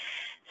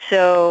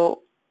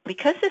 So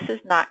because this is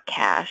not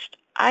cached,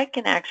 I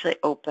can actually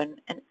open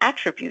an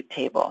attribute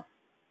table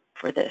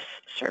for this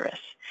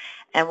service.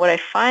 And what I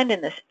find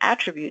in this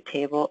attribute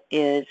table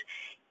is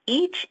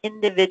each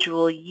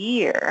individual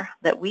year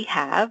that we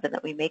have and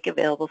that we make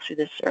available through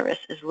this service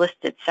is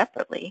listed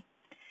separately.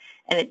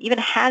 And it even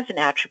has an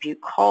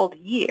attribute called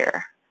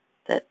year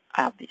that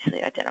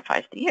obviously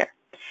identifies the year.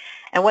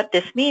 And what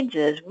this means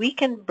is we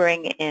can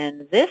bring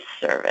in this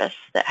service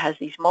that has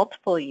these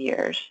multiple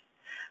years.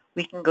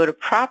 We can go to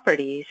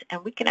properties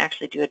and we can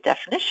actually do a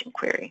definition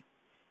query.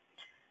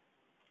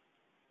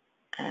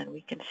 And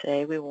we can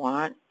say we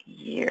want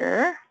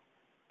year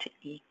to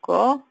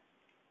equal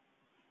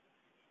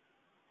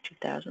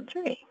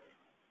 2003.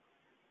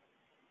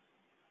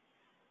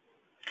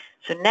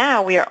 So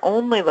now we are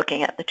only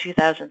looking at the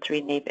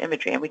 2003 NAPE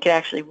imagery, and we could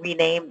actually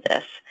rename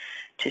this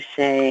to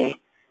say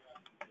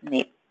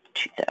NAPE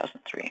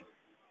 2003.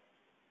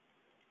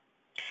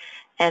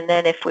 And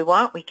then if we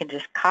want, we can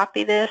just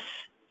copy this.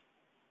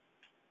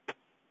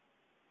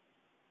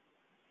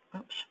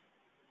 Oops.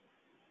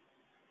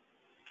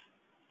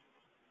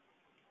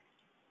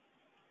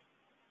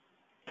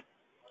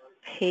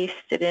 Paste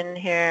it in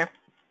here.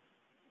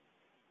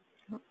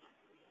 Oh,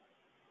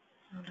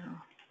 no.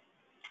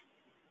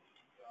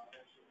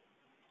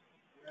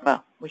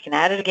 Well, we can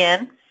add it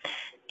again,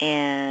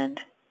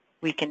 and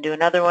we can do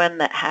another one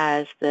that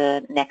has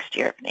the next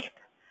year of NAPE.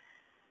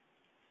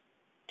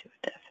 Do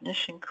a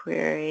definition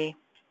query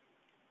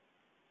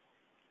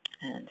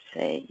and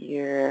say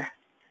year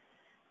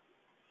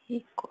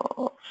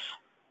equals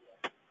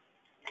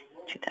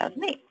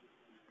 2008.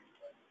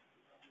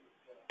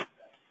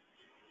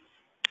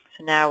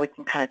 So now we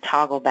can kind of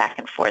toggle back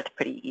and forth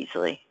pretty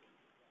easily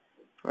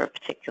for a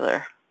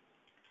particular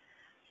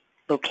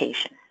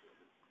location.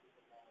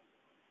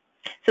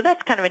 So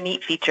that's kind of a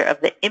neat feature of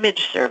the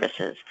image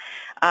services.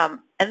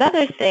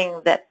 Another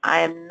thing that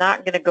I'm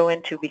not going to go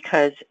into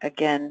because,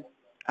 again,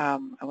 I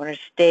want to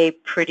stay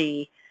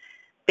pretty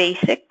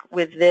basic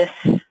with this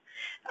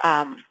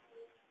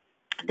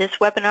this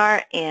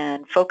webinar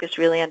and focus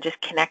really on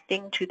just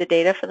connecting to the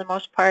data for the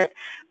most part.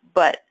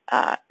 But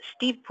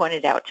Steve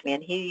pointed out to me,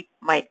 and he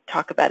might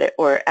talk about it,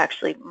 or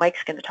actually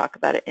Mike's going to talk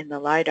about it in the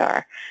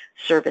LiDAR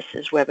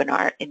services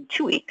webinar in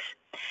 2 weeks,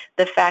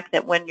 the fact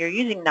that when you're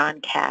using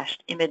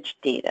non-cached image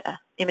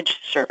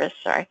service,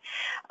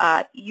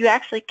 you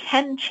actually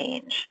can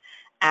change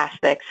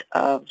aspects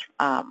of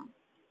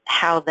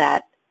how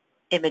that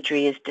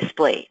imagery is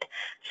displayed.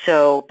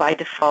 So by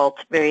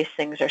default, various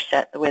things are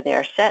set the way they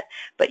are set,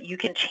 but you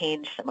can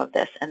change some of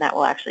this, and that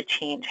will actually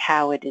change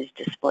how it is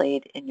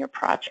displayed in your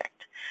project.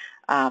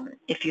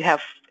 If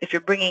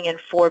you're bringing in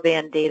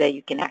 4-band data,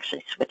 you can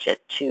actually switch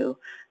it to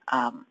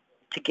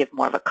give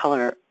more of a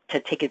color to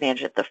take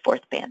advantage of the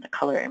fourth band, the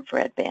color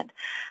infrared band.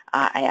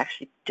 I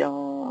actually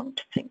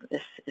don't think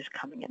this is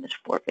coming in as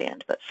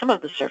 4-band, but some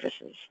of the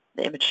services,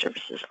 the image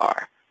services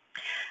are.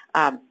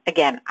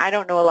 Again, I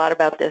don't know a lot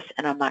about this,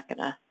 and I'm not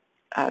going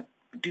to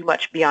do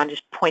much beyond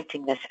just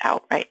pointing this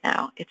out right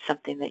now. It's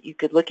something that you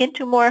could look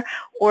into more,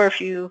 or if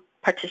you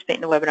participate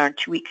in the webinar in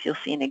 2 weeks, you'll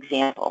see an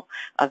example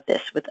of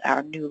this with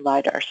our new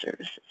LiDAR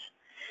services.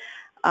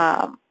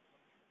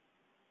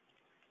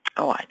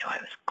 Oh, I know, I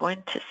was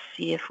going to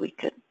see if we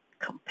could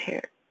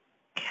compare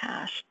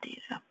cached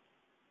data,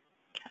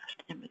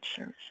 cached image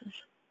services.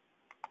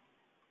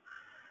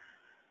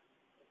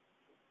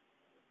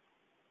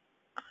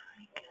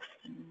 I guess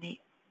the name,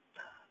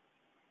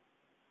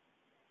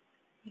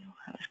 you know,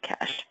 how is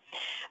cached?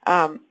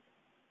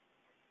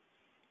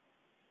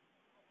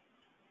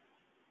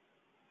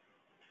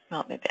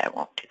 Well, maybe I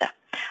won't do that.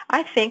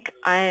 I think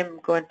I'm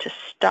going to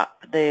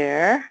stop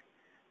there.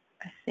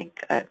 I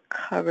think I've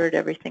covered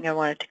everything I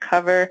wanted to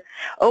cover.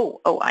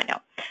 Oh, I know.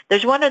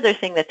 There's one other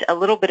thing that's a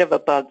little bit of a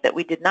bug that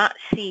we did not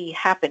see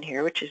happen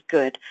here, which is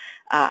good.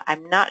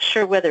 I'm not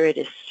sure whether it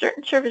is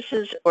certain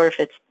services or if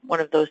it's one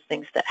of those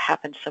things that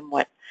happen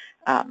somewhat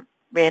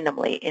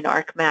randomly in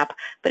ArcMap,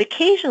 but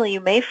occasionally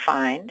you may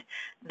find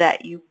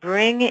that you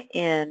bring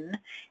in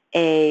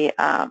a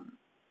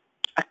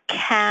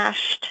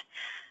cached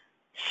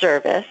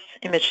service,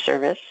 image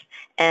service,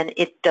 and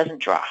it doesn't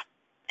draw.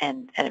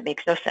 And it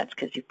makes no sense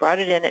because you brought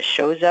it in, it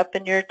shows up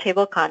in your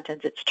table of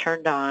contents, it's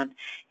turned on,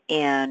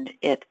 and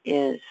it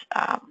is,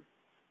 oh,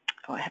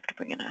 I have to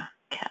bring in a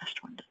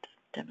cached one to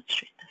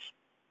demonstrate this.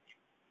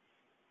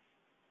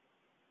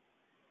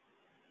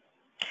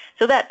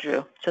 So that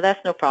drew, so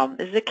that's no problem.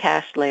 This is a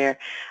cached layer.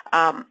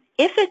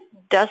 If it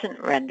doesn't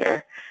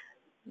render,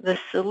 the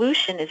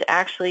solution is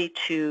actually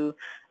to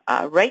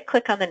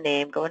right-click on the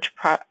name, go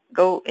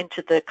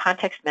into the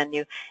context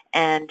menu,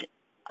 and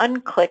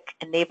unclick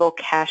Enable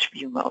Cache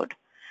View Mode.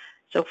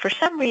 So for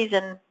some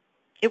reason,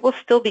 it will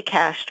still be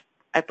cached,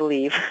 I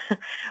believe,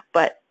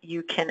 but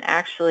you can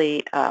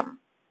actually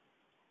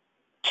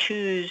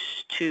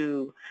choose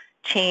to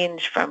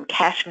change from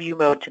cache view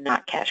mode to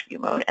not cache view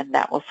mode, and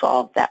that will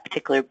solve that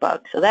particular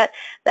bug. So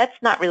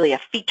that's not really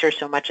a feature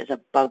so much as a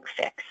bug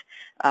fix,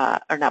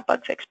 or not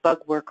bug fix, bug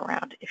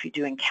workaround if you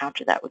do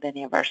encounter that with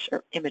any of our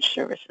image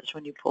services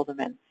when you pull them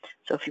in.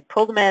 So if you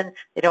pull them in,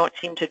 they don't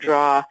seem to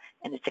draw,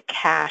 and it's a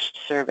cached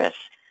service,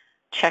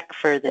 check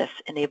for this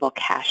Enable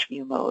Cache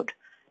View Mode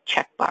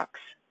checkbox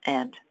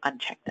and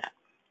uncheck that.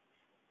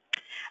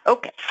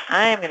 Okay,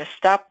 I am going to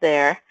stop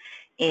there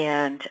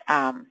and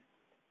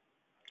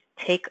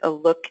take a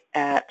look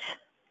at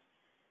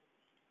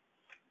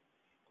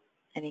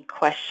any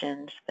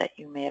questions that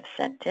you may have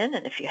sent in.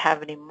 And if you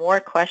have any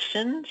more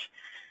questions,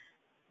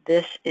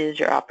 this is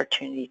your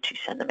opportunity to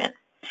send them in.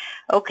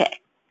 Okay.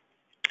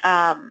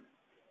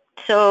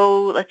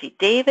 So let's see,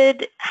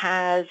 David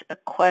has a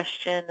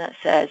question that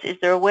says, is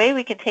there a way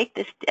we can take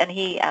this, and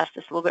he asked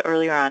us a little bit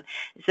earlier on,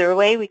 is there a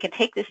way we can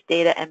take this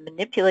data and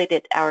manipulate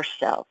it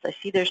ourselves? I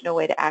see there's no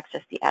way to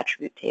access the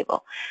attribute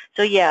table.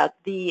 So yeah,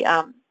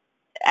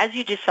 as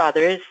you just saw,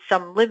 there is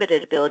some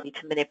limited ability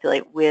to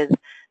manipulate with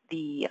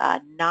the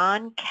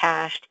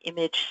non-cached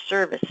image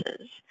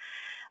services.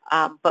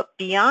 But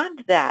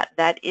beyond that,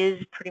 that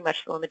is pretty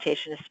much the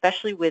limitation,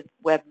 especially with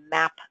web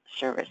map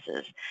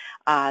services,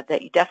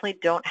 that you definitely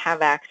don't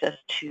have access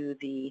to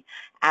the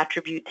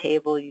attribute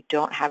table. You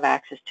don't have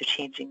access to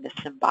changing the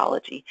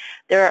symbology.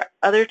 There are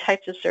other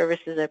types of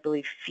services, I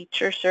believe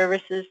feature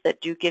services,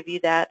 that do give you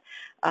that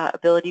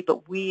ability,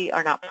 but we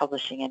are not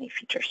publishing any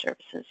feature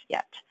services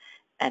yet.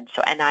 And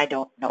I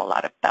don't know a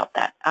lot about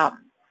that.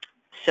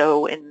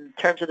 So in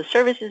terms of the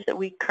services that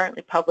we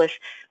currently publish,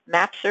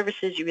 map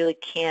services, you really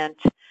can't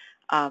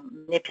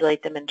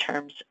manipulate them in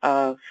terms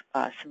of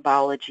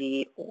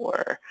symbology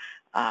or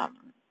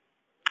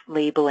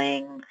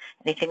labeling,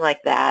 anything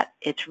like that.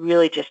 It's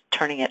really just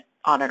turning it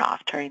on and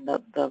off, turning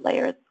the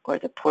layer or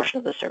the portion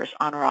of the service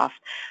on or off.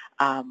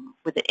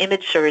 With the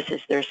image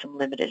services, there's some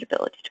limited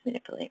ability to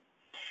manipulate.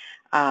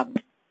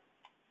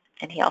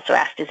 And he also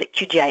asked, is it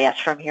QGIS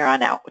from here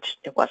on out, which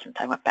it wasn't.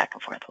 I went back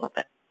and forth a little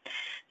bit.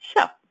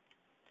 So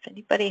if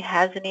anybody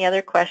has any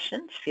other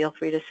questions, feel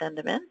free to send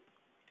them in.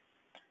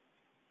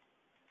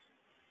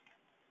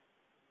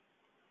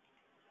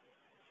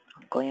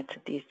 I'll glance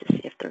at these to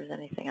see if there was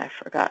anything I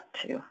forgot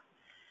to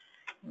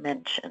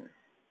mention.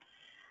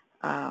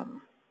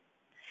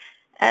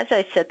 As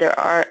I said, there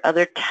are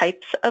other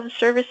types of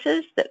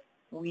services that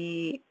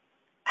we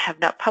have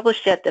not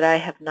published yet, that I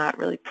have not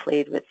really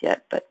played with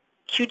yet, but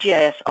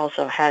QGIS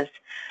also has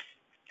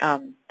why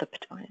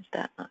is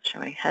that not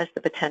showing? Has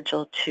the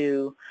potential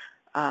to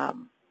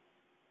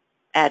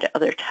add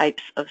other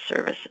types of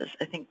services.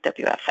 I think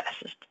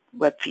WFS is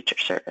Web Feature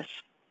Service.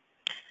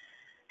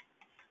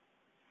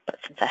 But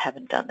since I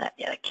haven't done that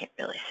yet, I can't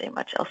really say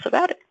much else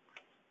about it.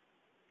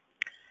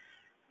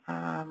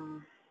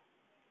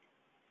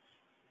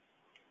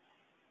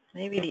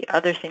 Maybe the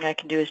other thing I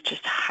can do is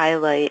just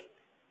highlight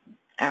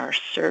our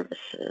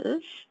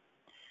services.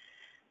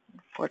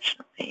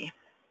 Unfortunately,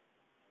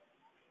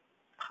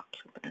 pops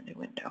open a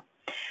window.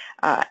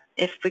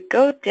 If we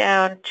go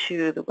down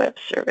to the web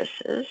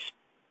services,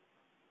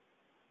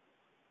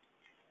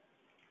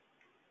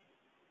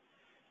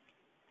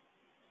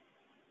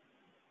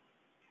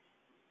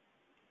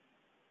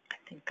 I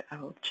think I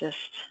will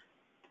just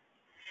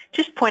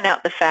point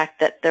out the fact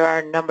that there are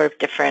a number of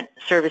different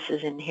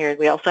services in here.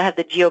 We also have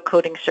the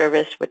geocoding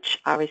service, which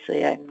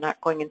obviously I'm not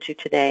going into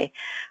today,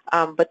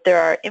 but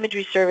there are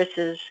imagery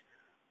services,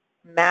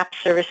 map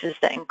services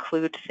that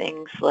include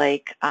things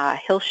like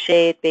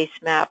hillshade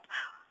base map,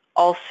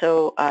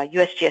 also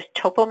USGS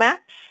topo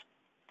maps.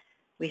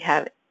 We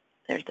have,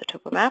 there's the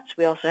topo maps.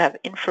 We also have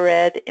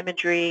infrared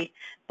imagery,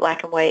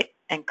 black and white,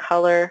 and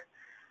color.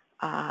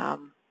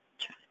 I'm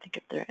trying to think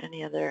if there are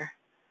any other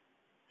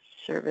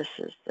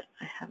services that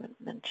I haven't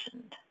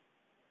mentioned.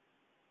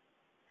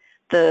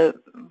 The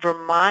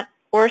Vermont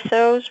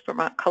orthos,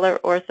 Vermont color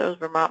orthos,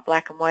 Vermont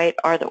black and white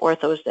are the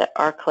orthos that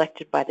are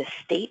collected by the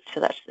state, so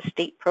that's the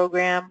state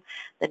program.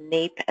 The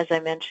NAPE, as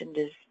I mentioned,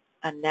 is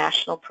a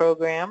national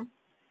program.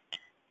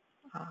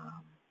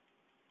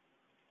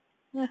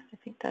 Yeah, I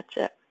think that's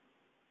it.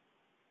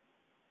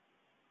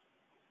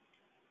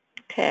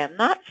 Okay, I'm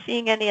not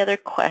seeing any other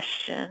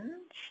questions.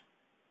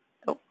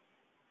 Oh,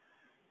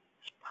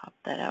 let's pop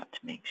that out to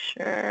make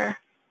sure.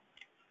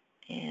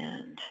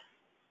 And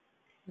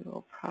we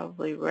will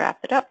probably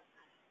wrap it up.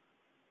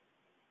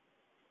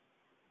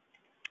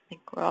 I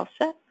think we're all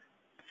set.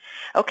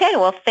 Okay,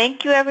 well,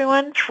 thank you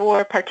everyone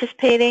for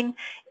participating.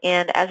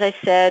 And as I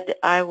said,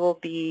 I will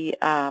be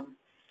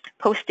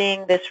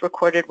posting this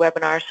recorded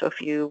webinar, so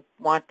if you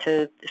want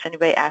to, if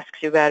anybody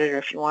asks you about it or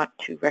if you want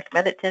to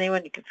recommend it to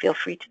anyone, you can feel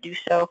free to do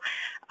so.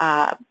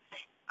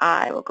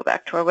 I will go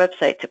back to our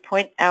website to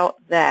point out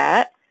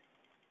that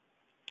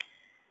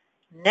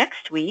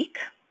next week,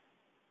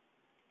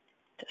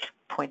 just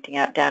pointing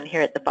out down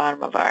here at the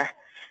bottom of our,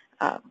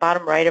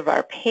 bottom right of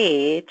our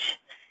page,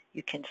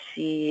 you can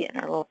see in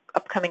our little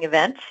upcoming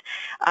events.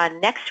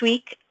 Next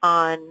week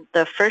on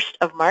the 1st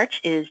of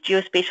March is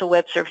Geospatial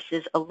Web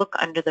Services, A Look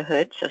Under the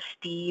Hood. So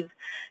Steve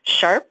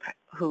Sharp,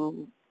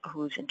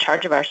 who's in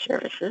charge of our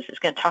services, is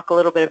going to talk a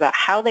little bit about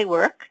how they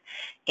work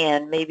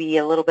and maybe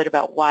a little bit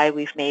about why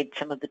we've made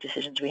some of the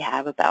decisions we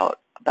have about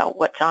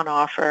what's on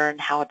offer and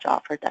how it's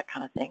offered, that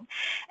kind of thing.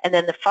 And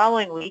then the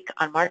following week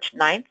on March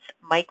 9th,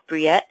 Mike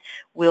Briette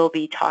will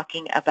be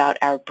talking about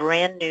our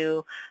brand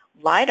new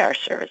LiDAR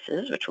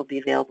services, which will be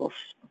available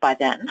by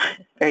then,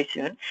 very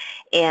soon,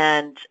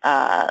 and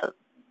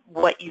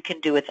what you can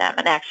do with them.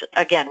 And actually,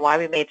 again, why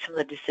we made some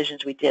of the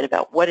decisions we did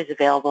about what is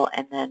available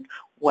and then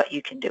what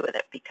you can do with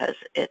it, because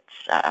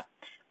it's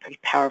pretty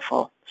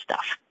powerful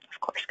stuff, of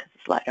course, because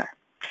it's LiDAR.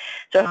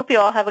 So I hope you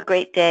all have a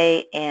great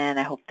day, and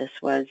I hope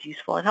this was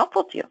useful and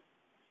helpful to you.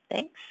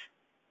 Thanks.